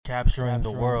Capturing the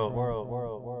world.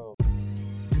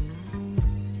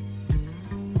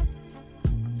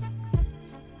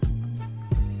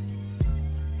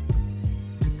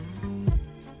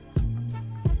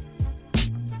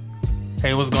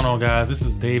 Hey, what's going on, guys? This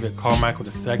is David Carmichael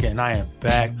II, and I am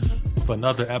back with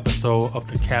another episode of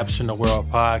the Capturing the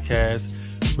World podcast.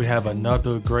 We have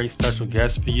another great special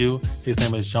guest for you. His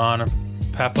name is John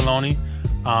Papaloni.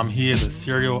 He is a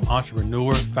serial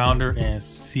entrepreneur, founder, and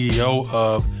CEO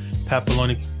of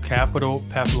Papaloni Capital,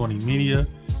 Papaloni Media.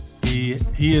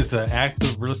 He is an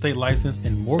active real estate license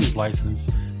and mortgage license,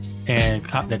 and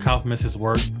that complements his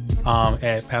work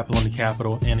at Papaloni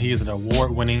Capital. And he is an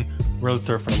award-winning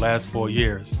realtor for the last 4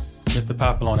 years. Mr.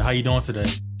 Papaloni, how you doing today?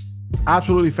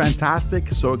 Absolutely fantastic.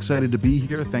 So excited to be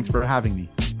here. Thanks for having me.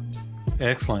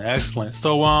 Excellent.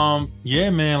 So, yeah,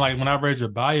 man, like when I read your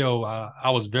bio, I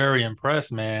was very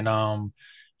impressed, man.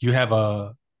 You have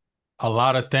a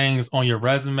lot of things on your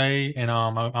resume, and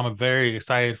I'm very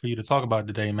excited for you to talk about it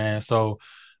today, man. So,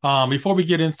 before we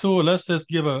get into it, let's just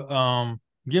give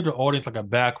the audience like a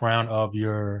background of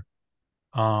your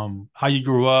how you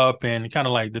grew up and kind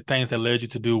of like the things that led you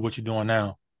to do what you're doing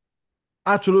now.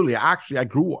 Absolutely. Actually, I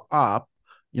grew up,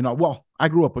 I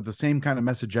grew up with the same kind of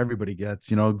message everybody gets,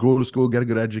 go to school, get a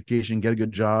good education, get a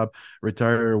good job,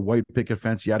 retire, white picket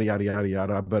fence, yada, yada, yada,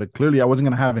 yada. But clearly I wasn't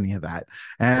going to have any of that.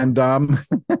 And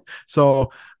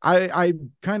so I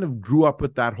kind of grew up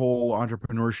with that whole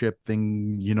entrepreneurship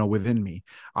thing, within me.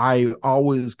 I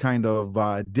always kind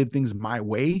of did things my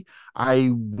way. I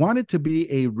wanted to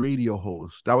be a radio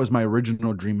host. That was my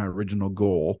original dream, my original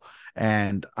goal.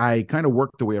 And I kind of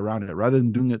worked the way around it. Rather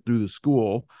than doing it through the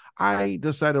school, I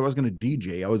decided I was going to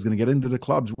DJ. I was going to get into the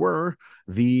clubs where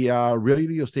the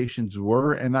radio stations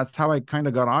were. And that's how I kind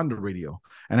of got on the radio.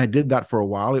 And I did that for a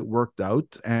while. It worked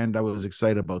out. And I was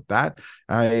excited about that.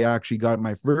 I actually got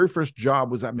my very first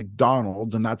job was at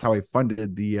McDonald's. And that's how I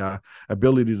funded the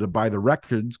ability to buy the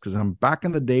records. Because I'm back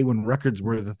in the day when records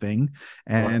were the thing.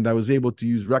 And I was able to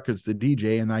use records to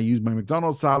DJ. And I used my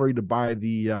McDonald's salary to buy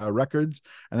the records.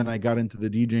 And then I got into the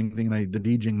DJing thing. And the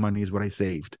DJing money is what I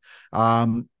saved.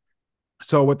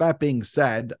 So with that being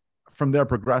said, from there, I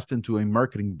progressed into a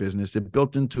marketing business. It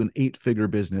built into an 8-figure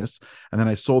business. And then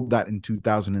I sold that in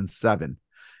 2007.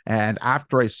 And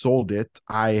after I sold it,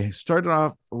 I started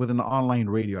off with an online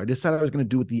radio. I decided I was going to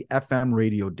do what the FM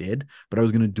radio did, but I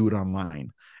was going to do it online.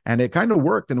 And it kind of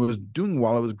worked and it was doing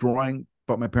well. It was growing,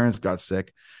 but my parents got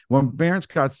sick. When my parents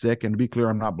got sick, and to be clear,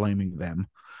 I'm not blaming them.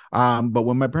 But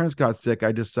when my parents got sick,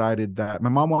 I decided that my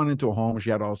mom went into a home. She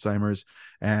had Alzheimer's.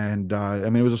 And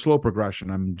it was a slow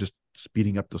progression. I'm just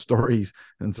speeding up the stories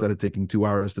instead of taking 2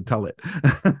 hours to tell it.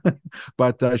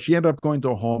 But she ended up going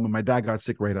to a home and my dad got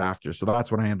sick right after. So that's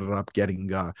when I ended up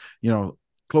getting,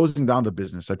 closing down the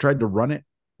business. I tried to run it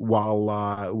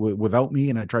while without me,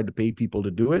 and I tried to pay people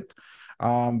to do it.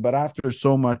 But after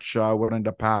so much, what ended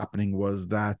up happening was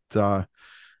that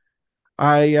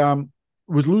I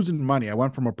was losing money. I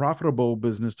went from a profitable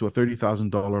business to a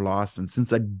 $30,000 loss. And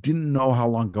since I didn't know how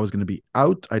long I was going to be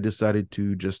out, I decided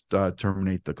to just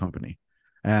terminate the company.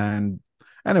 And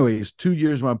anyways, 2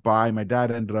 years went by. My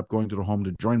dad ended up going to the home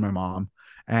to join my mom.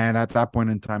 And at that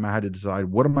point in time, I had to decide,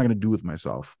 what am I going to do with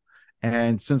myself?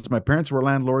 And since my parents were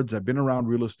landlords, I've been around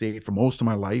real estate for most of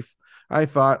my life. I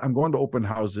thought I'm going to open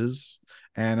houses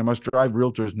and I must drive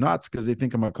realtors nuts because they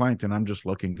think I'm a client and I'm just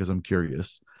looking because I'm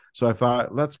curious. So I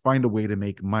thought, let's find a way to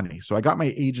make money. So I got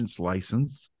my agent's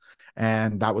license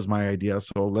and that was my idea.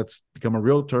 So let's become a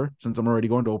realtor since I'm already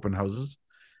going to open houses.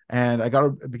 And I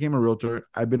became a realtor.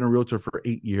 I've been a realtor for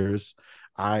 8 years.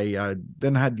 I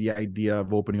then had the idea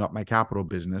of opening up my capital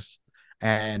business.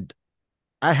 And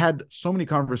I had so many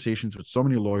conversations with so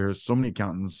many lawyers, so many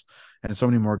accountants, and so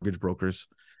many mortgage brokers.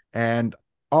 And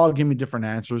all gave me different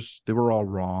answers. They were all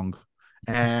wrong.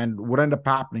 And what ended up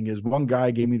happening is one guy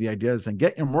gave me the idea saying,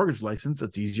 get your mortgage license.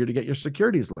 It's easier to get your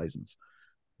securities license.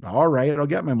 All right, I'll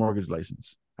get my mortgage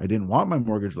license. I didn't want my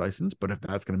mortgage license, but if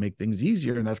that's going to make things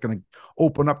easier and that's going to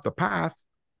open up the path,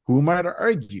 who am I to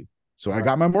argue? So I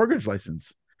got my mortgage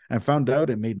license and found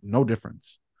out it made no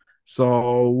difference.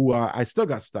 So I still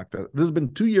got stuck. This has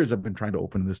been 2 years I've been trying to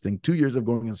open this thing, 2 years of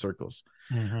going in circles.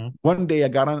 Mm-hmm. One day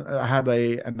I had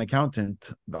an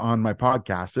accountant on my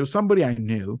podcast. It was somebody I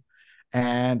knew.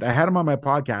 And I had him on my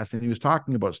podcast and he was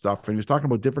talking about stuff and he was talking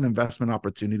about different investment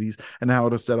opportunities and how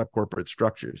to set up corporate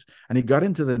structures. And he got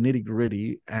into the nitty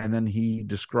gritty and then he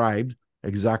described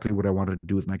exactly what I wanted to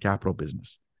do with my capital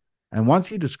business. And once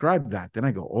he described that, then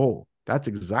I go, oh, that's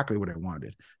exactly what I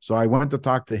wanted. So I went to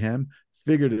talk to him,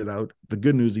 figured it out. The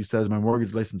good news, he says my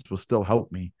mortgage license will still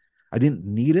help me. I didn't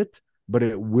need it, but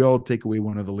it will take away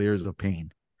one of the layers of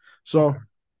pain. So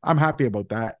I'm happy about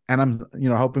that. And I'm,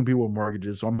 helping people with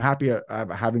mortgages. So I'm happy at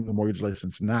having a mortgage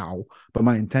license now, but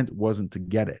my intent wasn't to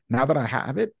get it. Now that I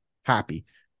have it, happy.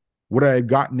 Would I have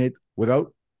gotten it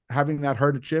without having that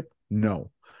hardship?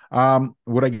 No.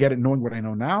 Would I get it knowing what I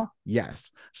know now?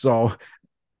 Yes. So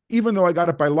even though I got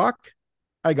it by luck,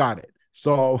 I got it.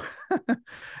 So,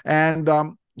 and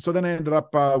so then I ended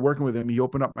up working with him. He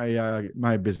opened up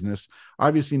my business.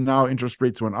 Obviously, now interest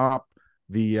rates went up.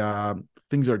 The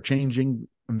things are changing.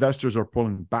 Investors are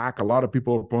pulling back. A lot of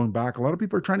people are pulling back. A lot of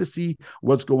people are trying to see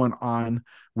what's going on,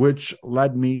 which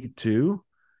led me to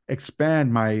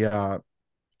expand my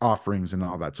offerings and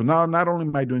all that. So now not only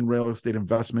am I doing real estate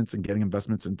investments and getting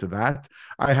investments into that,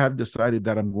 I have decided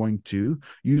that I'm going to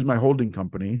use my holding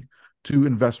company to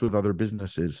invest with other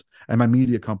businesses. And my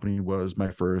media company was my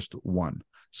first one.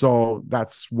 So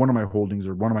that's one of my holdings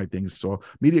or one of my things. So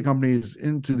media companies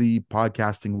into the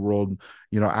podcasting world,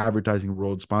 advertising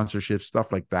world, sponsorship,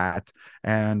 stuff like that.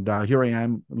 And here I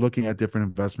am looking at different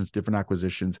investments, different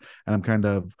acquisitions, and I'm kind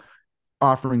of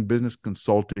offering business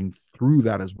consulting through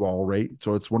that as well, right?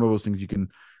 So it's one of those things you can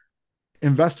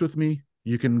invest with me,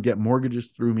 you can get mortgages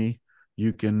through me,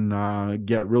 you can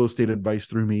get real estate advice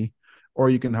through me, or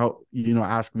you can help,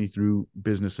 ask me through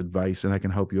business advice and I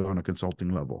can help you on a consulting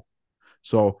level.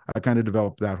 So I kind of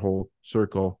developed that whole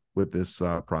circle with this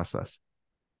process.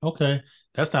 Okay,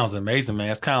 that sounds amazing, man.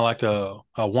 It's kind of like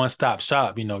a one-stop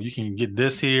shop. You can get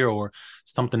this here or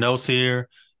something else here.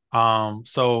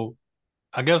 So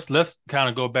I guess let's kind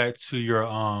of go back to your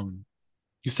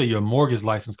you say your mortgage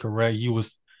license, correct? You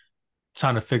was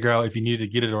trying to figure out if you needed to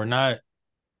get it or not.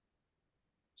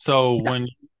 So Yeah,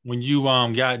 when you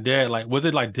got that, like was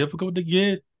it like difficult to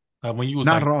get? When you was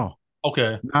not at like, all.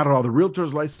 okay, Not at all. The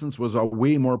realtor's license was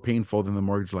way more painful than the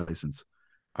mortgage license.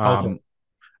 okay, Um,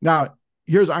 Now,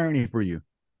 here's irony for you.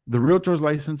 The realtor's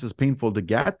license is painful to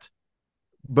get,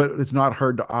 but it's not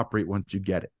hard to operate once you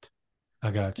get it.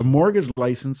 I got The you. mortgage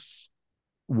license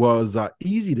was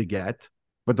easy to get,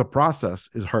 but the process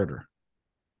is harder.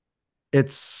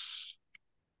 It's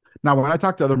now when I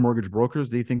talk to other mortgage brokers,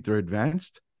 they think they're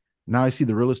advanced. Now I see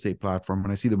the real estate platform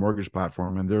and I see the mortgage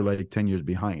platform, and they're like 10 years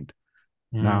behind.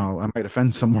 Mm, Now, I might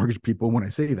offend some mortgage people when I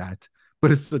say that,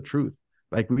 but it's the truth.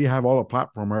 Like we have all a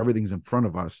platform where everything's in front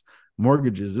of us.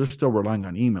 Mortgages, they're still relying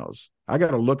on emails. I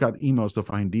got to look at emails to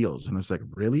find deals. And it's like,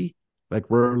 really? Like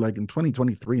we're like in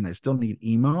 2023 and I still need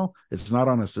email. It's not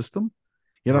on a system.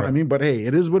 You know what I right. mean? But hey,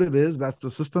 it is what it is. That's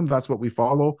the system. That's what we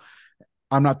follow.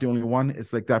 I'm not the only one.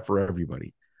 It's like that for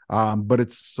everybody. But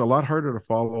it's a lot harder to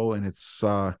follow and it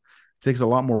takes a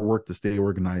lot more work to stay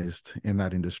organized in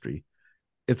that industry.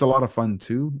 It's a lot of fun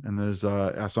too, and there's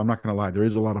so I'm not gonna lie, there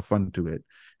is a lot of fun to it,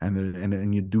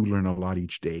 and you do learn a lot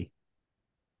each day.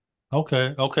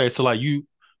 Okay, okay. So like you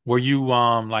were you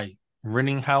like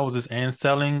renting houses and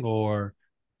selling or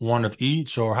one of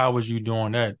each, or how was you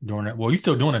doing that during that? Well, you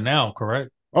still doing it now,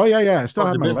 correct? Oh yeah, I still Oh,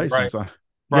 have the my business, right? license.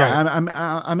 Yeah, Right.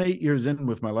 I'm 8 years in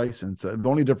with my license. The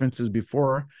only difference is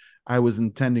before I was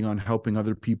intending on helping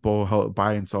other people help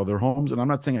buy and sell their homes, and I'm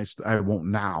not saying I won't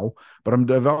now, but I'm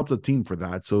developed a team for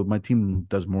that. So my team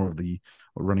does more of the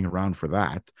running around for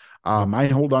that. I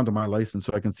hold on to my license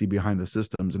so I can see behind the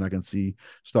systems and I can see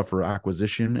stuff for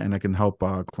acquisition, and I can help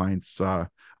clients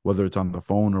whether it's on the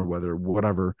phone or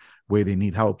whatever way they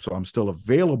need help. So I'm still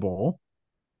available,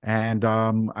 and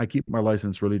I keep my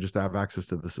license really just to have access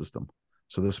to the system.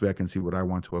 So this way I can see what I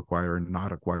want to acquire and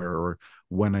not acquire, or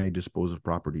when I dispose of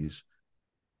properties.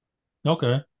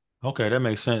 Okay. Okay, that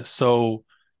makes sense. So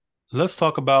let's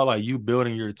talk about like you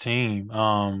building your team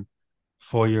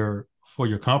for your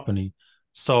company.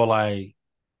 So like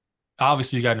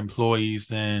obviously you got employees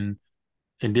in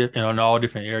all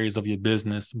different areas of your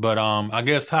business, but I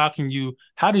guess how did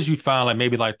you find like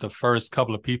maybe like the first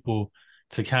couple of people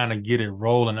to kind of get it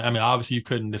rolling? I mean, obviously you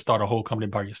couldn't just start a whole company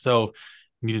by yourself.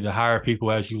 You needed to hire people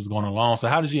as you was going along. So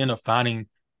how did you end up finding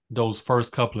those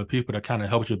first couple of people that kind of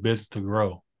helped your business to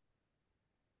grow?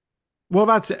 Well,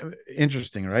 that's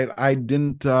interesting, right? I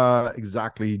didn't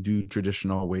exactly do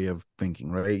traditional way of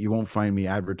thinking, right? You won't find me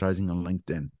advertising on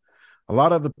LinkedIn. A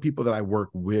lot of the people that I work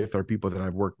with are people that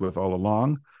I've worked with all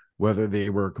along, whether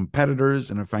they were competitors,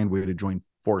 and I find a way to join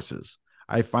forces.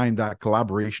 I find that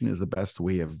collaboration is the best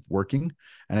way of working.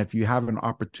 And if you have an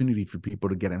opportunity for people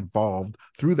to get involved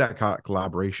through that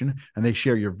collaboration and they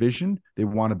share your vision, they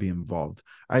want to be involved.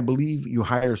 I believe you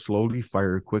hire slowly,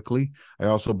 fire quickly. I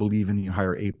also believe in you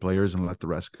hire A players and let the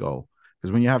rest go.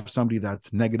 Because when you have somebody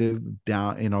that's negative,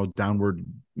 down, downward,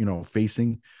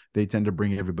 facing, they tend to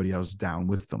bring everybody else down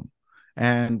with them.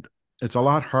 And it's a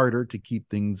lot harder to keep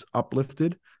things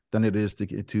uplifted than it is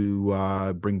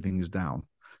to bring things down.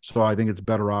 So I think it's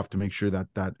better off to make sure that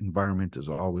that environment is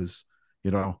always,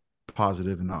 you know,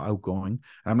 positive and outgoing.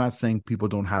 And I'm not saying people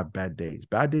don't have bad days.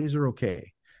 Bad days are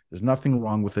okay. There's nothing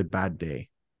wrong with a bad day.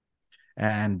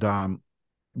 And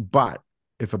but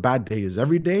if a bad day is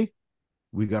every day,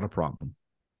 we got a problem.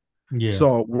 Yeah.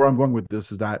 So where I'm going with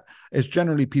this is that it's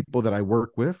generally people that I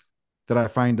work with that I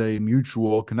find a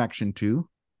mutual connection to,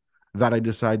 that I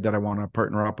decide that I want to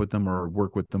partner up with them or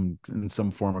work with them in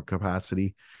some form of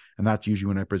capacity. And that's usually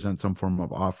when I present some form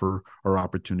of offer or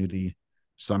opportunity.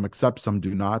 Some accept, some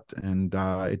do not. And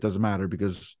it doesn't matter,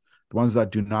 because the ones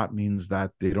that do not means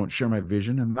that they don't share my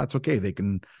vision, and that's okay. They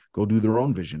can go do their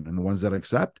own vision. And the ones that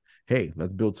accept, hey,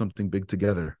 let's build something big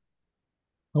together.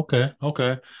 Okay.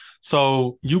 Okay.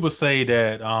 So you would say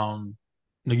that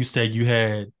you said you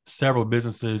had several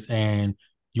businesses and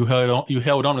you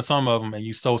held on to some of them and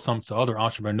you sold some to other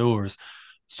entrepreneurs.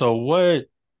 So what,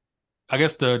 I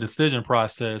guess the decision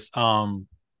process,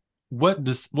 what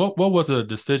was the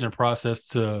decision process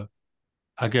to,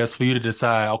 I guess, for you to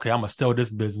decide, okay, I'm gonna sell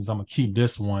this business, I'm gonna keep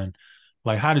this one.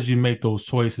 Like, how did you make those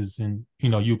choices and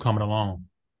you coming along?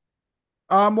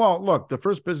 Well, look, the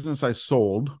first business I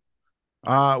sold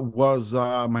was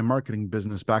my marketing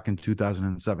business back in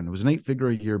 2007. It was an 8-figure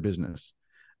a year business.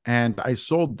 And I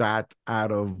sold that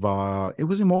out of it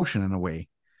was emotion in a way.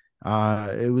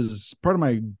 It was part of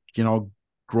my, you know,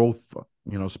 growth,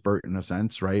 spurt in a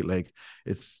sense, right? Like,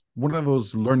 it's one of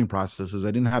those learning processes.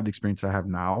 I didn't have the experience I have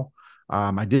now.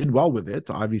 I did well with it.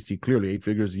 Obviously, clearly, 8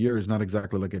 figures a year is not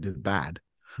exactly like I did bad.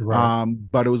 Right.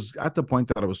 But it was at the point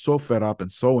that I was so fed up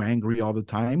and so angry all the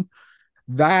time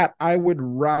that I would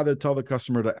rather tell the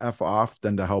customer to F off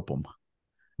than to help them.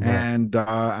 Right. And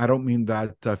I don't mean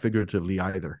that figuratively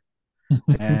either.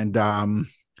 And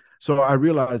so I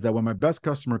realized that when my best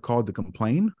customer called to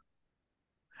complain,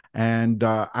 and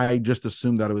I just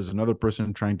assumed that it was another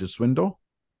person trying to swindle,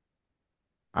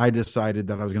 I decided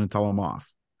that I was going to tell them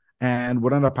off. And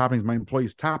what ended up happening is my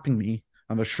employees tapping me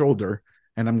on the shoulder,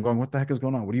 and I'm going, "What the heck is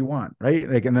going on? What do you want?" Right?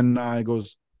 Like, and then he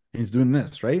goes, "He's doing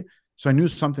this," right? So I knew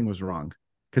something was wrong,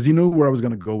 because he knew where I was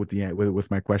going to go with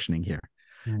with my questioning here.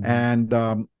 Mhm.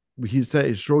 And he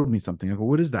showed me something. I go,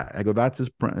 "What is that?" I go, That's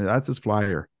his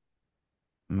flyer."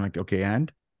 I'm like, "Okay,"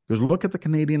 and he goes, "Look at the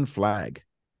Canadian flag.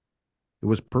 It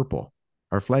was purple.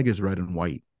 Our flag is red and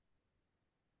white."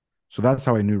 So that's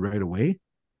how I knew right away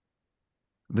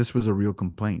this was a real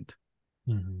complaint.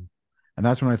 Mhm. And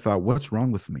that's when I thought, what's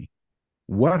wrong with me?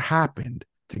 What happened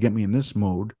to get me in this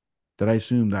mode that I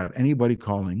assume that anybody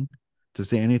calling to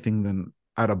say anything than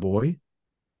at a boy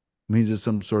means it's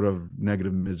some sort of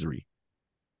negative misery?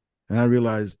 And I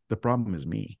realized the problem is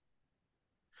me.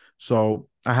 So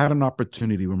I had an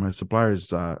opportunity where my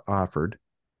suppliers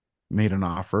made an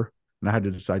offer, and I had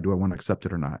to decide, do I want to accept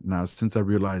it or not? Now, since I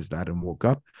realized that and woke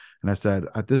up, and I said,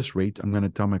 at this rate, I'm going to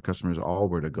tell my customers all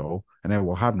where to go, and I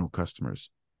will have no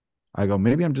customers. I go,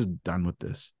 maybe I'm just done with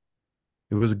this.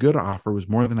 It was a good offer, it was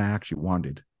more than I actually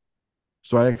wanted.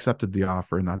 So I accepted the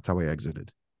offer, and that's how I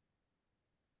exited.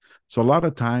 So a lot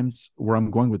of times, where I'm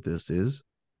going with this is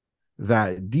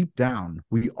that deep down,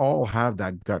 we all have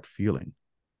that gut feeling.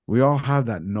 We all have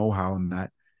that know how and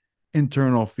that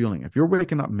internal feeling. If you're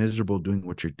waking up miserable doing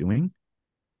what you're doing,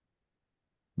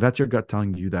 that's your gut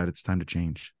telling you that it's time to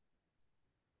change.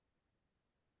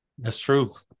 That's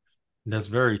true. That's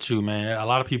very true, man. A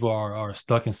lot of people are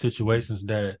stuck in situations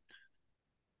that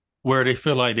where they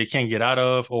feel like they can't get out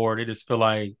of, or they just feel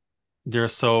like they're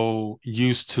so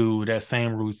used to that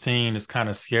same routine. It's kind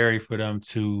of scary for them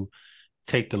to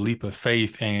take the leap of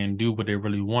faith and do what they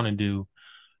really want to do.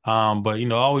 But I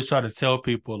always try to tell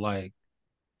people, like,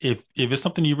 if it's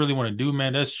something you really want to do,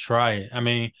 man, let's try it. I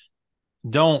mean, you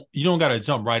don't got to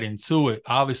jump right into it.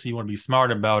 Obviously, you want to be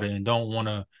smart about it and don't want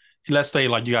to. Let's say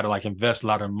like you got to like invest a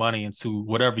lot of money into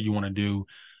whatever you want to do.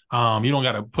 You don't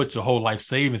got to put your whole life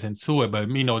savings into it, but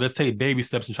let's take baby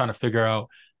steps and trying to figure out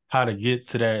how to get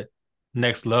to that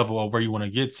next level of where you want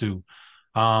to get to.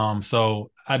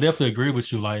 So I definitely agree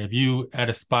with you. Like, if you at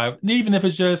a spot, even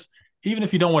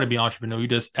if you don't want to be an entrepreneur, you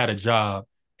just at a job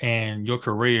and your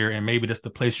career, and maybe that's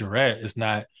the place you're at, it's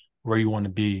not where you want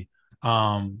to be.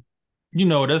 Um,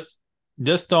 that's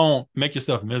just don't make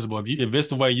yourself miserable. If it's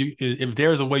the way if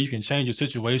there's a way you can change your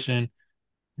situation,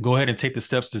 go ahead and take the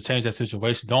steps to change that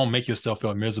situation. Don't make yourself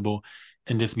feel miserable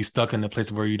and just be stuck in the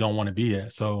place where you don't want to be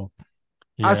at. So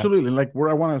yeah. Absolutely. Like,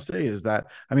 what I want to say is that,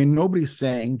 I mean, nobody's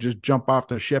saying just jump off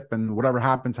the ship and whatever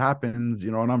happens, happens,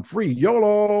 and I'm free.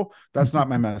 YOLO. That's not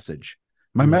my message.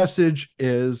 My Right. message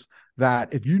is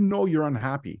that if you know you're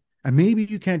unhappy, and maybe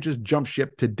you can't just jump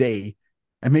ship today,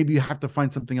 and maybe you have to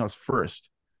find something else first.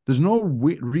 There's no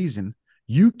reason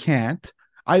you can't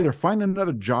Either find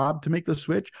another job to make the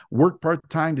switch, work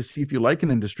part-time to see if you like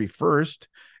an industry first,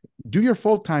 do your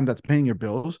full-time that's paying your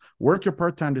bills, work your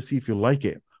part-time to see if you like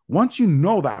it. Once you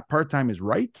know that part-time is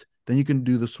right, then you can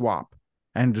do the swap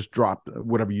and just drop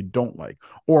whatever you don't like.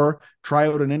 Or try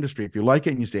out an industry. If you like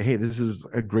it and you say, hey, this is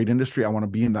a great industry, I want to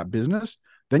be in that business,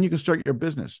 then you can start your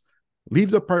business.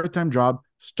 Leave the part-time job,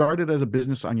 start it as a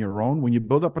business on your own. When you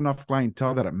build up enough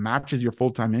clientele that it matches your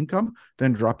full-time income,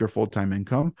 then drop your full-time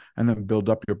income and then build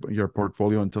up your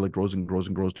portfolio until it grows and grows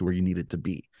and grows to where you need it to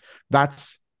be.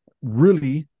 That's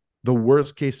really the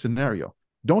worst case scenario.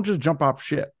 Don't just jump off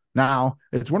shit. Now,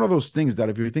 it's one of those things that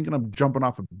if you're thinking of jumping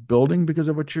off a building because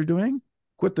of what you're doing,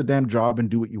 quit the damn job and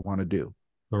do what you want to do.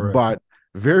 Correct. But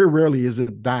very rarely is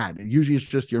it that. Usually it's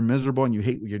just you're miserable and you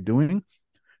hate what you're doing.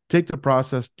 Take the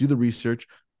process, do the research.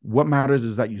 What matters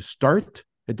is that you start.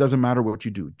 It doesn't matter what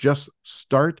you do. Just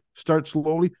start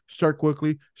slowly, start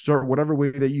quickly, start whatever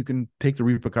way that you can take the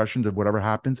repercussions of whatever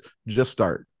happens. Just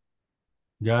start.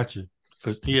 Gotcha.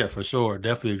 For sure.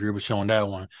 Definitely agree with you on that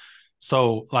one.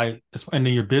 So, like, and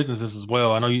then your businesses as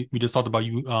well. I know we just talked about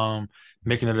you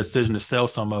making a decision to sell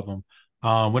some of them.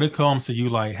 When it comes to you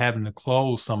like having to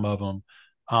close some of them,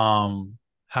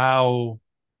 how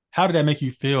did that make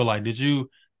you feel? Like, did you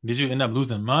end up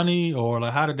losing money, or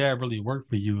like how did that really work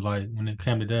for you? Like when it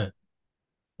came to that.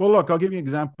 Well, look, I'll give you an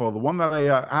example. The one that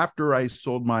after I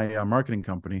sold my marketing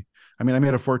company, I mean, I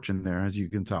made a fortune there, as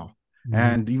you can tell. Mm-hmm.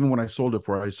 And even when I sold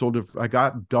it, I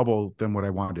got double than what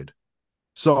I wanted.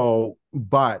 So,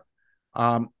 but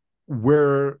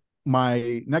where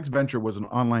my next venture was an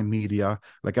online media,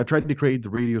 like I tried to create the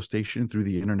radio station through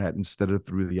the internet instead of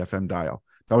through the FM dial.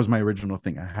 That was my original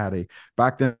thing.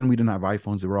 Back then we didn't have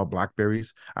iPhones. They were all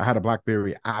Blackberries. I had a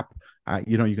Blackberry app.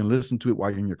 You can listen to it while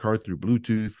you're in your car through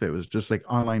Bluetooth. It was just like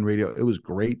online radio. It was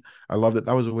great. I loved it.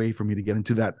 That was a way for me to get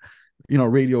into that,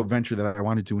 radio venture that I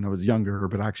wanted to when I was younger,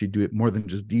 but actually do it more than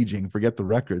just DJing. Forget the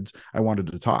records. I wanted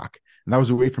to talk. And that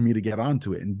was a way for me to get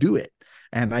onto it and do it.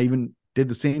 And I even did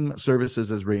the same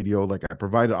services as radio. Like I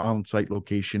provided on-site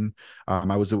location.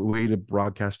 I was a way to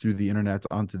broadcast through the internet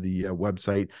onto the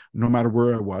website, no matter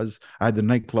where I was. I had the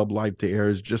nightclub live to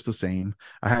airs, just the same.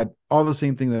 I had all the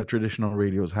same thing that traditional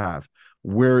radios have.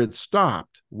 Where it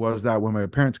stopped was that when my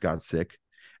parents got sick,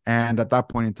 and at that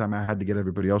point in time, I had to get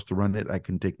everybody else to run it. I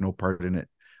can take no part in it.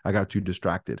 I got too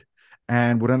distracted.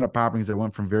 And what ended up happening is I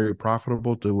went from very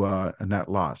profitable to a net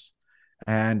loss.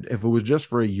 And if it was just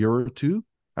for a year or two,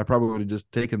 I probably would have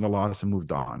just taken the loss and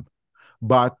moved on.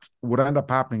 But what ended up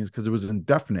happening is because it was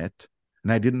indefinite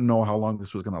and I didn't know how long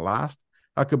this was going to last,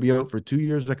 I could be out for 2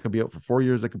 years, I could be out for 4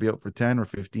 years, I could be out for 10 or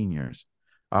 15 years.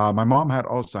 My mom had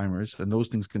Alzheimer's, and those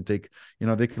things can take,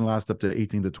 they can last up to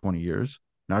 18 to 20 years.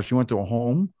 Now she went to a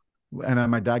home, and then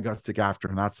my dad got sick after,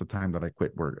 and that's the time that I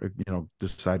quit work,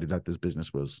 decided that this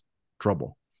business was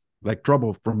trouble. Like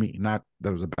trouble for me, not that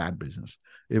it was a bad business.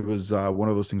 It was one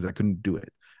of those things I couldn't do it.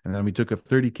 And then we took a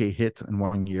 30K hit in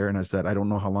 1 year, and I said, I don't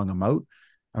know how long I'm out.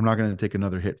 I'm not going to take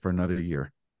another hit for another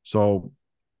year. So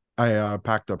I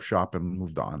packed up shop and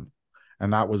moved on.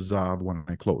 And that was the one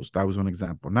I closed. That was one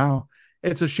example. Now,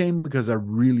 it's a shame because I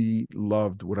really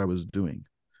loved what I was doing.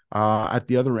 At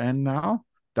the other end now,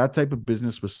 that type of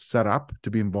business was set up to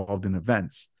be involved in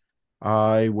events.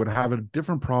 I would have a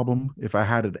different problem if I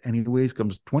had it anyways.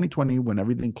 Comes 2020, when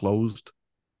everything closed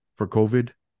for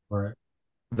COVID, Right.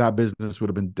 that business would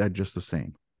have been dead just the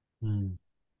same. Mm.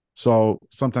 So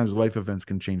sometimes life events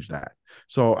can change that.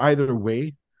 So either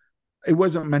way, it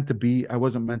wasn't meant to be. I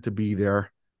wasn't meant to be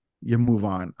there. You move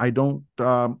on. I don't.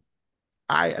 The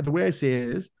way I say it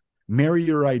is, marry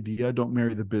your idea, don't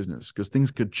marry the business, because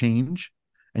things could change,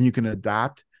 and you can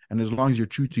adapt. And as long as you're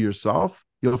true to yourself,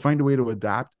 you'll find a way to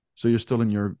adapt. So you're still in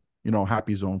your,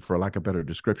 happy zone, for lack of a better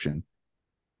description.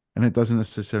 And it doesn't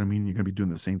necessarily mean you're going to be doing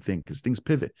the same thing, because things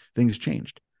pivot, things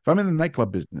changed. If I'm in the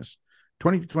nightclub business,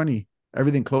 2020,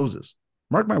 everything closes.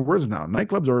 Mark my words now,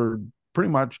 nightclubs are pretty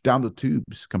much down the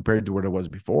tubes compared to what it was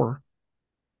before.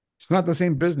 It's not the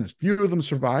same business. Few of them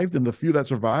survived, and the few that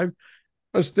survived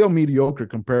are still mediocre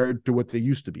compared to what they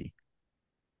used to be.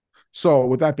 So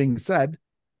with that being said,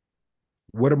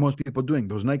 what are most people doing?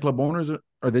 Those nightclub owners,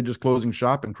 are they just closing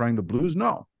shop and crying the blues?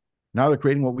 No. Now they're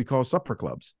creating what we call supper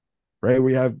clubs, right?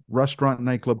 We have restaurant and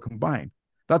nightclub combined.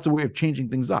 That's a way of changing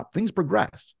things up. Things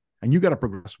progress, and you got to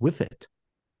progress with it.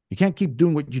 You can't keep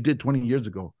doing what you did 20 years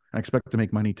ago and expect to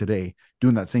make money today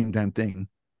doing that same damn thing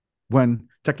when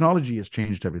technology has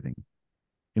changed everything.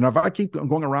 If I keep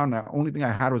going around, the only thing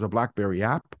I had was a BlackBerry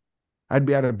app, I'd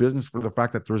be out of business for the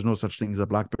fact that there was no such thing as a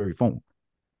BlackBerry phone.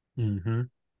 Mm-hmm.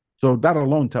 So that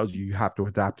alone tells you have to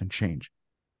adapt and change.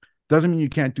 Doesn't mean you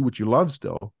can't do what you love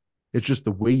still, It's just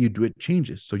the way you do it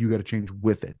changes. So you got to change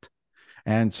with it.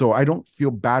 And so I don't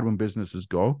feel bad when businesses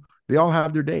go. They all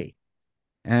have their day.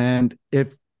 And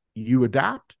if you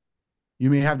adapt, you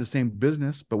may have the same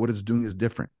business, but what it's doing is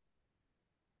different.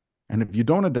 And if you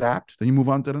don't adapt, then you move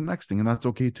on to the next thing, and that's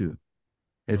okay too.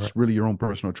 Right. It's really your own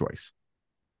personal choice.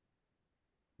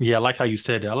 Yeah, I like how you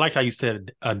said it. I like how you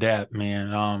said adapt,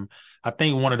 man. I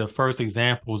think one of the first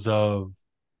examples of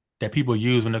that people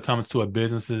use when it comes to a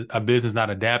business not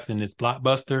adapting is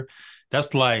Blockbuster.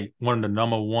 That's like one of the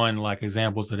number one like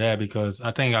examples of that because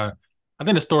I think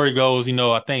the story goes,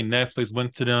 I think Netflix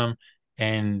went to them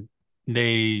and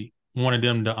they wanted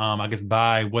them to I guess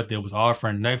buy what they was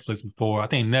offering Netflix before. I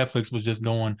think Netflix was just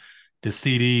doing the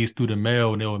CDs through the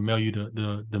mail and they would mail you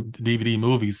the DVD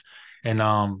movies. And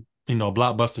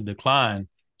Blockbuster declined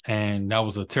and that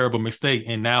was a terrible mistake.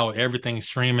 And now everything's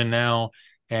streaming now.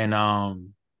 And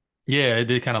yeah, it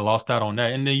did kind of lost out on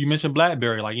that. And then you mentioned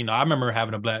BlackBerry. Like, I remember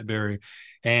having a BlackBerry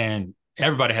and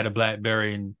everybody had a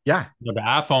BlackBerry and Yeah. the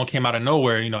iPhone came out of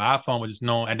nowhere. iPhone was just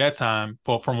known at that time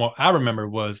from what I remember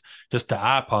was just the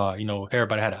iPod.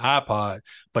 Everybody had an iPod,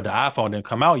 but the iPhone didn't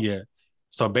come out yet.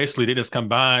 So basically they just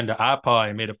combined the iPod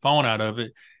and made a phone out of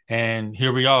it. And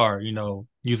here we are,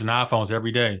 using iPhones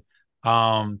every day.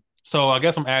 So I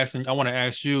guess I want to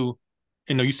ask you,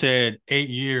 you said 8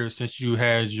 years since you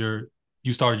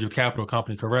started your capital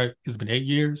company, correct? It's been 8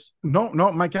 years. No,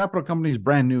 no, my capital company is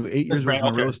brand new. 8 years was my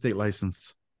Okay. real estate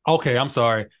license. Okay, I'm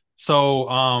sorry. So,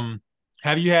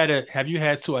 have you had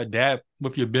to adapt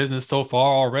with your business so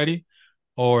far already,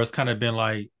 or it's kind of been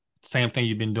like same thing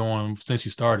you've been doing since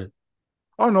you started?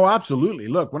 Oh no, absolutely.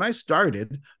 Look, when I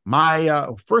started, my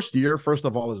first year, first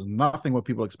of all, is nothing what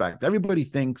people expect. Everybody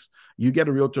thinks you get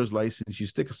a realtor's license, you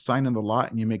stick a sign in the lot,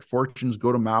 and you make fortunes,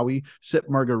 go to Maui, sip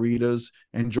margaritas,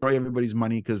 enjoy everybody's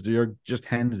money because they're just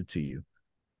handed to you.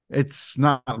 It's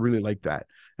not really like that.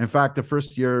 In fact, the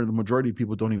first year, the majority of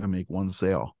people don't even make one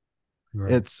sale.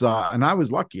 Right. It's and I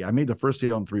was lucky. I made the first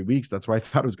sale in 3 weeks. That's why I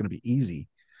thought it was going to be easy.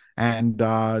 And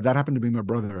that happened to be my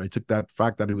brother. I took that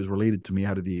fact that he was related to me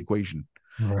out of the equation.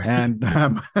 Right. And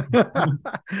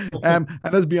and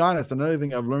let's be honest, another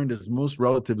thing I've learned is most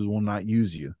relatives will not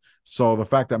use you. So the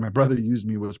fact that my brother used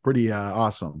me was pretty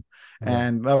awesome. Right.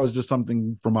 And that was just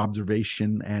something from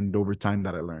observation and over time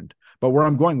that I learned. But where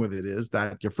I'm going with it is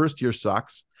that your first year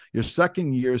sucks. Your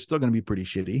second year is still going to be pretty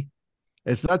shitty.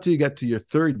 It's not till you get to your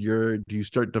third year do you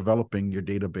start developing your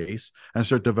database and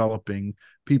start developing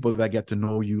people that get to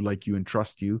know you, like you, and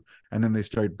trust you. And then they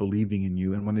start believing in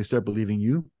you. And when they start believing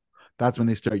you, that's when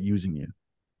they start using you.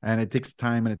 And it takes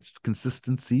time and it's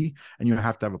consistency, and you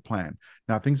have to have a plan.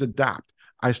 Now, things adapt.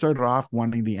 I started off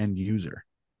wanting the end user.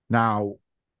 Now,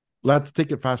 let's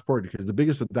take it fast forward because the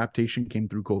biggest adaptation came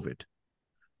through COVID.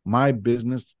 My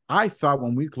business, I thought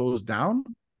when we closed down,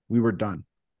 we were done,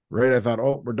 right? I thought,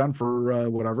 oh, we're done for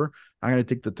whatever. I'm going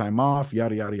to take the time off,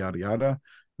 yada, yada, yada, yada.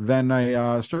 Then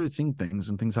I started seeing things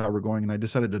and things how we're going, and I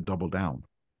decided to double down.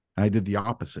 And I did the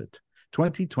opposite.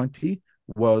 2020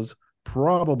 was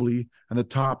probably in the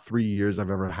top 3 years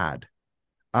I've ever had.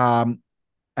 Um,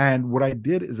 and what I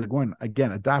did is going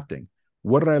again, adapting.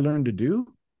 What did I learn to do?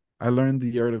 I learned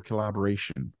the art of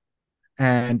collaboration.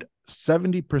 And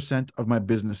 70% of my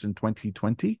business in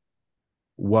 2020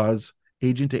 was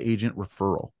agent to agent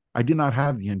referral. I did not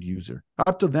have the end user.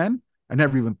 Up to then, I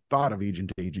never even thought of agent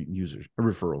to agent users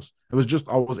referrals. It was just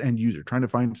always end user, trying to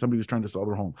find somebody who's trying to sell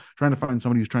their home, trying to find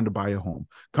somebody who's trying to buy a home,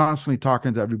 constantly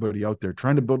talking to everybody out there,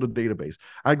 trying to build a database.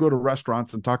 I'd go to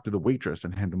restaurants and talk to the waitress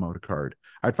and hand them out a card.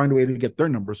 I'd find a way to get their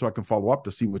number so I can follow up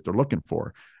to see what they're looking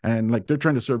for. And like they're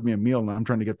trying to serve me a meal and I'm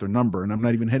trying to get their number and I'm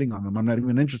not even hitting on them. I'm not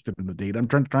even interested in the date. I'm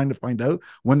trying to find out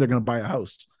when they're going to buy a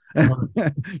house.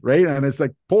 Right. And it's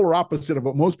like polar opposite of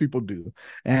what most people do.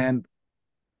 And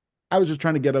I was just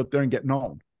trying to get out there and get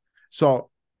known. So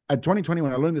at 2020,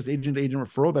 when I learned this agent to agent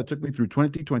referral, that took me through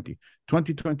 2020,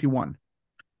 2021,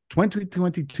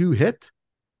 2022 hit.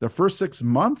 The first 6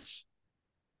 months,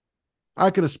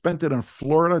 I could have spent it in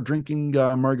Florida drinking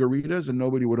margaritas and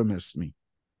nobody would have missed me.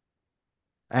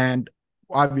 And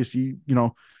obviously,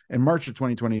 in March of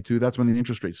 2022, that's when the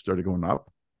interest rates started going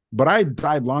up. But I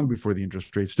died long before the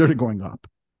interest rates started going up.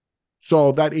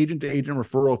 So that agent to agent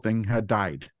referral thing had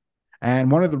died.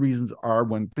 And one of the reasons are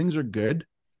when things are good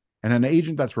and an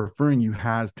agent that's referring you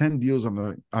has 10 deals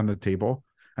on the table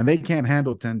and they can't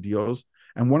handle 10 deals.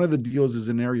 And one of the deals is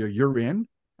an area you're in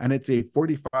and it's a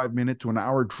 45-minute to an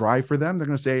hour drive for them. They're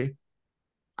going to say,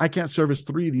 I can't service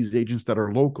 3 of these agents that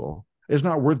are local. It's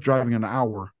not worth driving an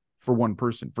hour for one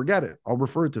person. Forget it. I'll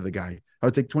refer it to the guy. I'll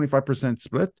take 25%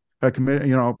 split,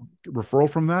 referral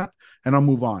from that, and I'll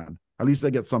move on. At least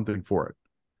I get something for it.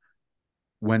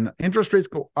 When interest rates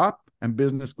go up and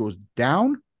business goes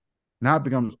down, now it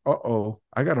becomes,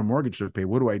 I got a mortgage to pay.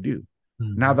 What do I do?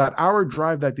 Now, Mhm. that hour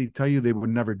drive that they tell you they would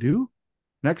never do,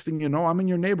 next thing you know, I'm in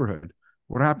your neighborhood.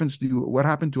 What happens to you? What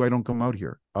happened to I don't come out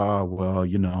here?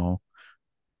 Well,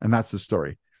 and that's the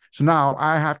story. So now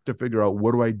I have to figure out,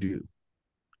 what do I do?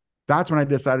 That's when I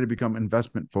decided to become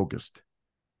investment focused.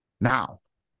 Now,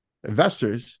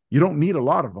 investors, you don't need a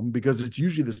lot of them because it's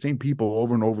usually the same people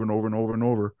over and over and over and over and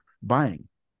over buying,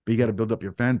 but you got to build up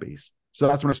your fan base. So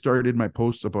that's when I started my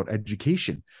posts about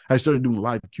education. I started doing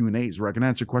live Q&As where I can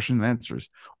answer questions and answers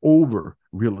over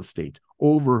real estate,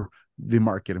 over the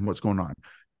market and what's going on,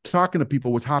 talking to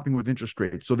people what's happening with interest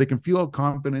rates so they can feel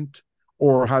confident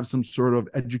or have some sort of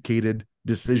educated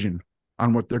decision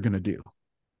on what they're going to do.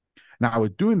 Now,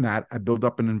 with doing that, I build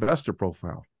up an investor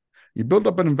profile. You build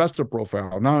up an investor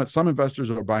profile. Now, some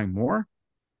investors are buying more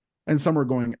and some are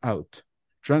going out.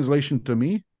 Translation to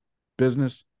me,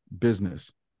 business,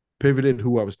 business. Pivoted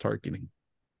who I was targeting.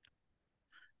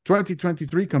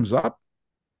 2023 comes up.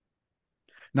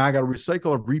 Now I got to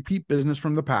recycle a repeat business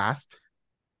from the past.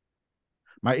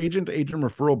 My agent to agent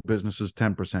referral business is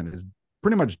 10%, is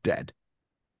pretty much dead.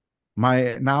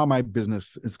 My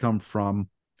business has come from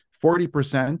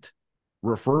 40%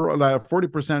 referral,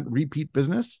 40% repeat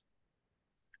business.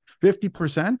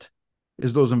 50%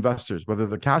 is those investors, whether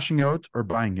they're cashing out or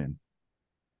buying in.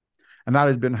 And that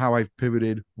has been how I've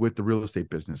pivoted with the real estate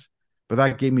business. But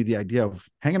that gave me the idea of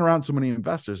hanging around so many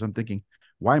investors. I'm thinking,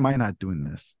 why am I not doing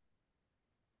this?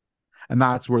 And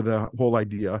that's where the whole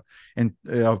idea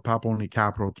of Papaloni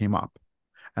Capital came up.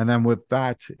 And then with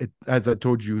that, as I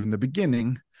told you in the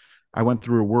beginning, I went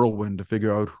through a whirlwind to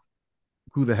figure out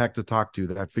who the heck to talk to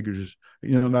that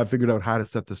figured out how to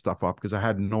set this stuff up because I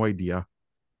had no idea.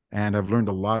 And I've learned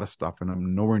a lot of stuff and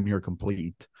I'm nowhere near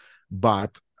complete,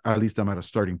 but at least I'm at a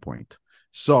starting point.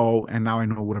 So, and now I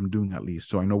know what I'm doing at least.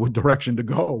 So I know what direction to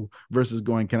go versus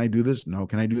going, can I do this? No.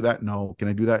 Can I do that? No. Can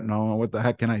I do that? No. What the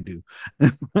heck can I do?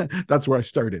 That's where I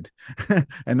started.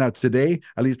 And now today,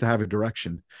 at least I have a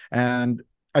direction. And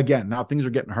again, now things are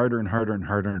getting harder and harder and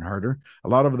harder and harder. A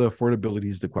lot of the affordability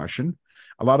is the question.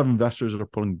 A lot of investors are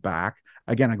pulling back.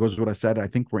 Again, it goes to what I said. I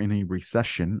think we're in a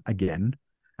recession again.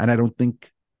 And I don't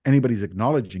think anybody's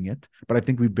acknowledging it, but I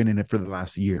think we've been in it for the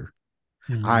last year.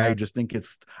 I Mhm. just think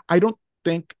I don't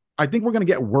I think we're going to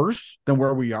get worse than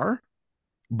where we are,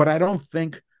 but I don't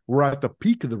think we're at the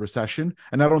peak of the recession.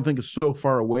 And I don't think it's so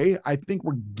far away. I think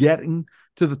we're getting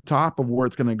to the top of where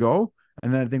it's going to go.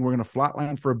 And then I think we're going to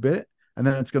flatline for a bit. And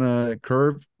then it's going to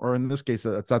curve, or in this case,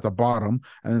 it's at the bottom,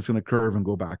 and it's going to curve and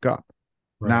go back up.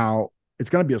 Right. Now,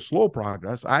 it's going to be a slow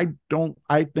progress. I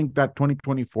think that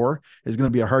 2024 is going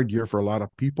to be a hard year for a lot of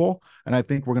people. And I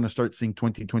think we're going to start seeing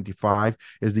 2025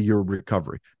 as the year of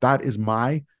recovery. That is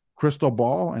my crystal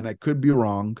ball. And I could be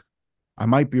wrong. I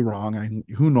might be wrong.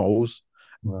 Who knows?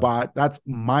 Right. But that's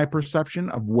my perception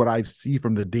of what I see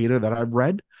from the data that I've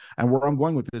read. And where I'm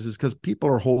going with this is because people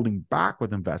are holding back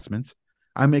with investments.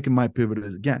 I'm making my pivot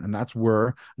again. And that's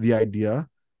where the idea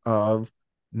of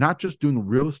not just doing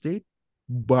real estate,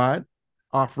 but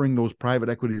offering those private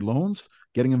equity loans,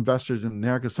 getting investors in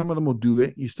there, because some of them will do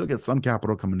it. You still get some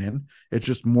capital coming in. It's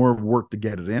just more work to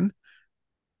get it in.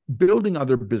 Building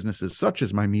other businesses, such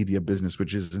as my media business,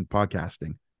 which is in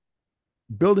podcasting,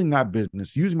 building that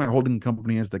business, using my holding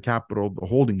company as the capital,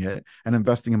 holding it, and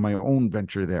investing in my own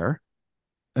venture there,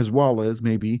 as well as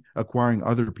maybe acquiring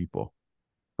other people,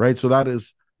 right? So that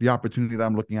is the opportunity that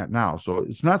I'm looking at now. So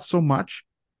it's not so much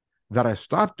that I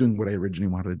stopped doing what I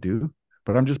originally wanted to do,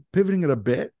 but I'm just pivoting it a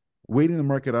bit, waiting the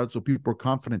market out so people are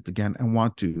confident again and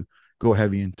want to go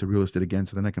heavy into real estate again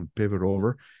so then I can pivot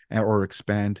over or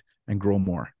expand and grow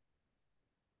more.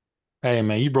 Hey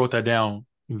man, you broke that down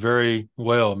very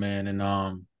well, man. And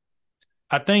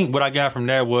I think what I got from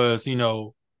that was,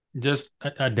 just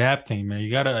adapting, man.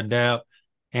 You gotta adapt,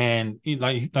 and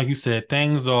like you said,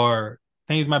 things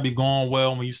might be going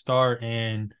well when you start,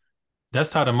 and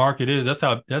that's how the market is.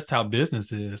 That's how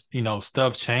business is.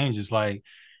 Stuff changes. Like,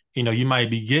 you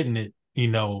might be getting it,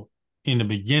 in the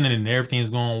beginning, and everything's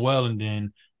going well, and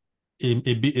then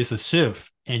it's a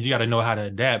shift, and you got to know how to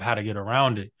adapt, how to get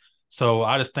around it. So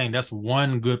I just think that's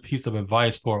one good piece of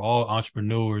advice for all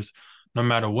entrepreneurs, no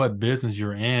matter what business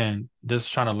you're in,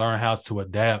 just trying to learn how to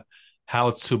adapt,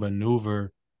 how to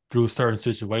maneuver through certain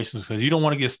situations, because you don't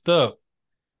want to get stuck.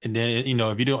 And then,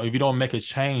 if you don't make a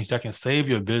change that can save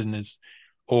your business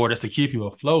or just to keep you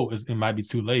afloat, it might be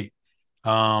too late.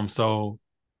 So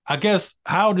I guess,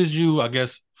 how did you,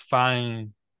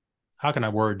 find, how can I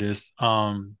word this?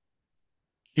 When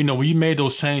you made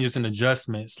those changes and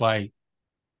adjustments, like,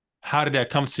 how did that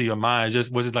come to your mind?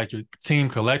 Just, was it like your team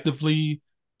collectively?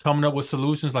 coming up with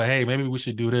solutions like, hey, maybe we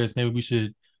should do this, maybe we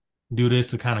should do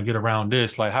this to kind of get around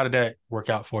this? Like, how did that work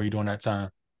out for you during that time?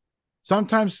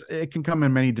 Sometimes it can come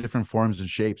in many different forms and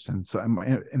shapes. And so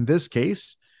in this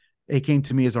case, it came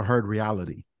to me as a hard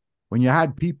reality. When you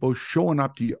had people showing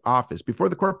up to your office before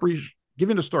the corporation,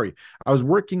 giving a story, I was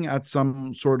working at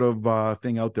some sort of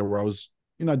thing out there where I was,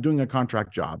 doing a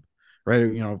contract job,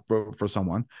 right? For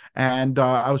someone. And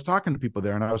I was talking to people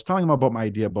there and I was telling them about my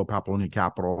idea about Papaloni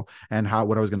Capital and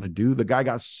what I was going to do. The guy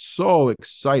got so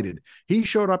excited. He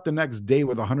showed up the next day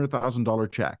with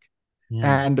 $100,000 check. Mm.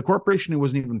 And the corporation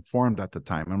wasn't even formed at the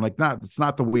time. I'm like, nah, that's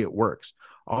not the way it works.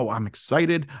 Oh, I'm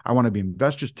excited. I want to be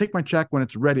investors. Take my check when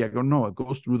it's ready. I go, no, it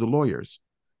goes through the lawyers,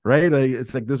 right?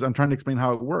 It's like this. I'm trying to explain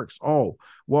how it works. Oh,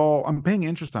 well, I'm paying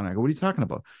interest on it. I go, what are you talking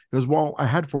about? He goes, well, I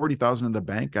had 40,000 in the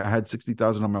bank. I had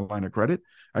 60,000 on my line of credit.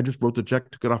 I just wrote the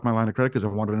check, took it off my line of credit because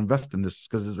I wanted to invest in this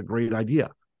because it's a great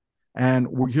idea. And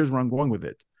here's where I'm going with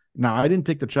it. Now, I didn't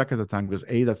take the check at the time because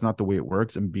A, that's not the way it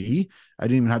works. And B, I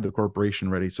didn't even have the corporation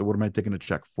ready. So what am I taking a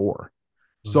check for?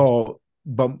 Right. So,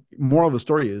 but moral of the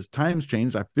story is times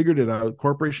changed. I figured it out.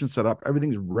 Corporation set up.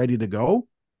 Everything's ready to go.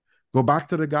 Go back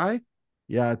to the guy.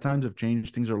 Yeah, times have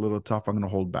changed. Things are a little tough. I'm going to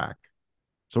hold back.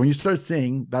 So when you start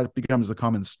saying that becomes the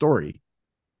common story,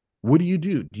 what do?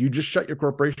 Do you just shut your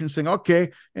corporation saying, okay,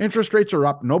 interest rates are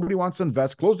up. Nobody wants to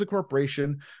invest. Close the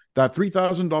corporation. That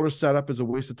 $3,000 setup is a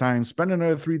waste of time. Spend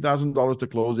another $3,000 to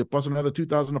close it, plus another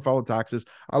 $2,000 to file taxes.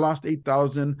 I lost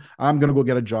 $8,000. I'm going to go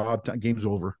get a job. Game's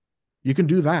over. You can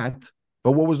do that.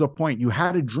 But what was the point? You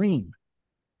had a dream.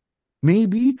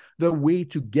 Maybe the way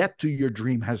to get to your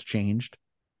dream has changed,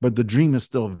 but the dream is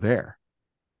still there.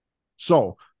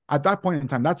 So at that point in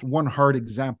time, that's one hard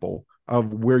example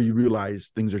of where you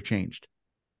realize things are changed.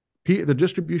 The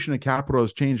distribution of capital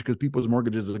has changed because people's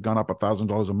mortgages have gone up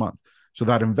 $1,000 a month. So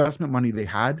that investment money they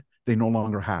had, they no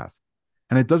longer have.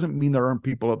 And it doesn't mean there aren't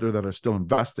people out there that are still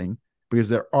investing, because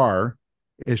there are.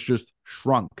 It's just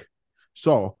shrunk.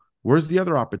 So where's the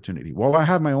other opportunity? Well, I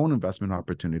have my own investment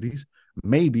opportunities.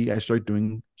 Maybe I start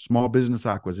doing small business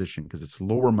acquisition because it's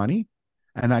lower money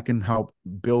and I can help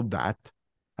build that.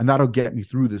 And that'll get me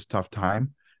through this tough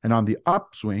time. And on the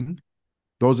upswing,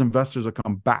 those investors will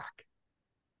come back.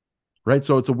 Right.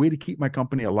 So it's a way to keep my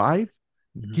company alive,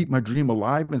 keep my dream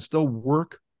alive, and still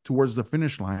work towards the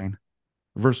finish line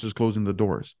versus closing the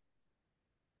doors.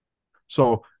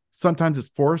 So sometimes it's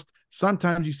forced.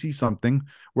 Sometimes you see something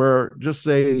where, just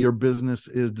say your business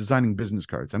is designing business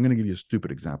cards. I'm going to give you a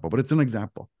stupid example, but it's an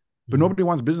example. But nobody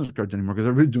wants business cards anymore because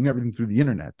everybody's doing everything through the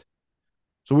internet.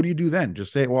 So what do you do then?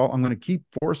 Just say, well, I'm going to keep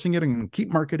forcing it and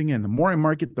keep marketing it. And the more I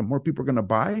market, the more people are going to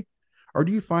buy. Or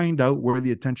do you find out where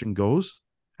the attention goes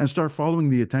and start following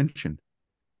the attention?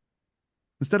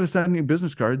 Instead of sending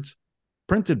business cards,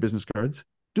 printed business cards,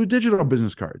 do digital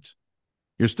business cards.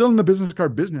 You're still in the business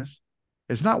card business.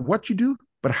 It's not what you do,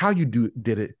 but how you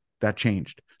did it that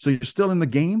changed. So you're still in the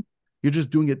game. You're just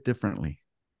doing it differently.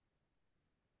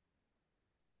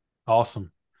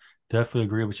 Awesome. Definitely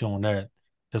agree with you on that.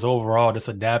 Because overall, this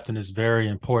adapting is very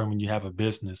important when you have a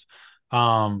business.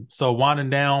 So winding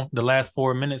down the last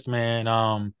 4 minutes, man.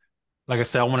 Like I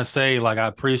said, I want to say, like, I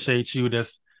appreciate you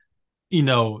just,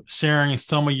 sharing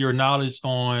some of your knowledge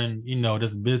on,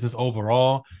 this business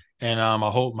overall. And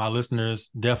I hope my listeners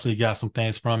definitely got some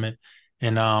things from it.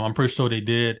 And I'm pretty sure they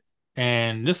did.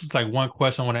 And this is like one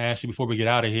question I want to ask you before we get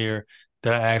out of here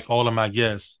that I ask all of my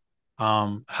guests.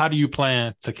 How do you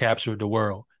plan to capture the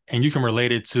world? And you can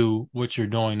relate it to what you're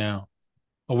doing now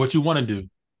or what you want to do.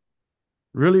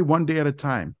 Really, one day at a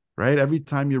time, right? Every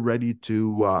time you're ready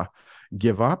to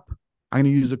give up, I'm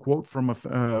going to use a quote from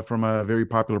a very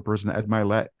popular person, Ed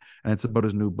Milet, and it's about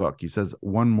his new book. He says,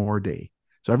 "One more day."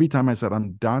 So every time I said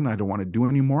I'm done, I don't want to do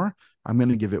anymore, I'm going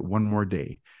to give it one more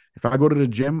day. If I go to the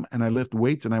gym and I lift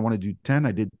weights and I want to do 10,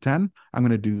 I did 10, I'm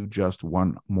going to do just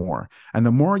one more. And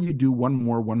the more you do one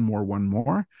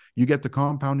more, you get the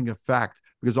compounding effect,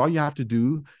 because all you have to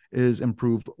do is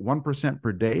improve 1%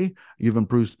 per day. You've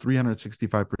improved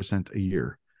 365% a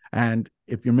year. And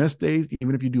if you miss days,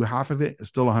 even if you do half of it, it's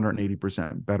still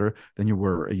 180% better than you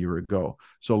were a year ago.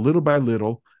 So little by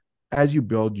little, as you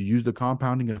build, you use the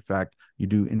compounding effect, you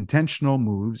do intentional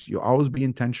moves, you always be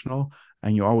intentional,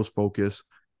 and you always focus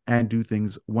and do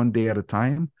things one day at a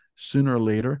time. Sooner or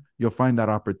later, you'll find that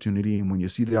opportunity. And when you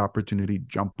see the opportunity,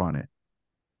 jump on it.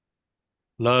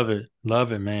 Love it.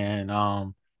 Love it, man.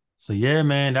 So yeah,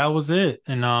 man, that was it.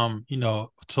 And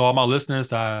to all my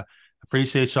listeners, I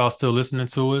appreciate y'all still listening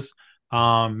to us.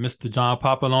 Mr. John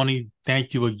Papaloni,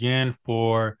 thank you again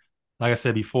for, like I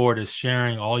said before, just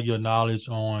sharing all your knowledge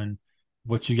on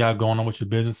what you got going on with your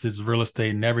businesses, real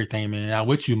estate, and everything, man. I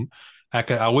wish you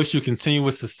I wish you continue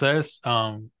with success. Keep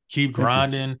Thank you.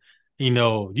 grinding. You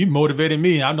know, you motivated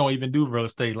me. I don't even do real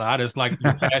estate. Like, I just like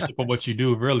your passion for what you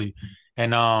do, really.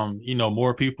 And you know,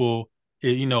 more people,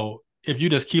 you know, if you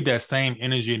just keep that same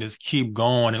energy and just keep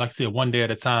going, and like I said, one day at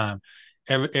a time,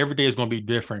 every day is gonna be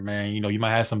different, man. You know, you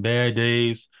might have some bad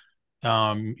days. You're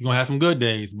gonna have some good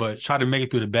days, but try to make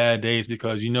it through the bad days,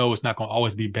 because you know it's not gonna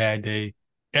always be bad day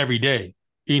every day.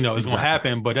 You know, it's gonna Exactly.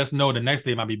 happen, but just know the next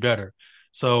day might be better.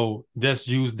 So just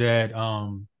use that.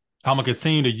 I'm gonna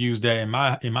continue to use that in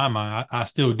my mind. I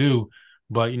still do,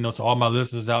 but you know, to all my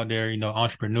listeners out there, you know,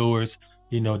 entrepreneurs,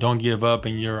 you know, don't give up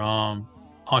in your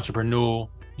entrepreneurial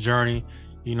journey.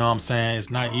 You know what I'm saying? It's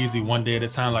not easy, one day at a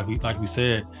time, like we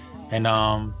said. And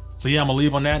so yeah, I'm gonna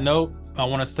leave on that note. I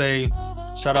want to say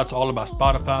shout out to all of our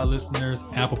Spotify listeners,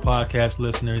 Apple Podcast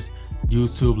listeners,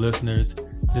 YouTube listeners.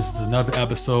 This is another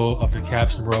episode of the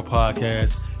Caption World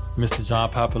Podcast. Mr. John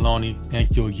Papaloni,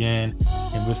 thank you again.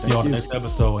 And we'll see you on the next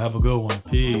episode. Have a good one.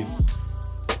 Peace.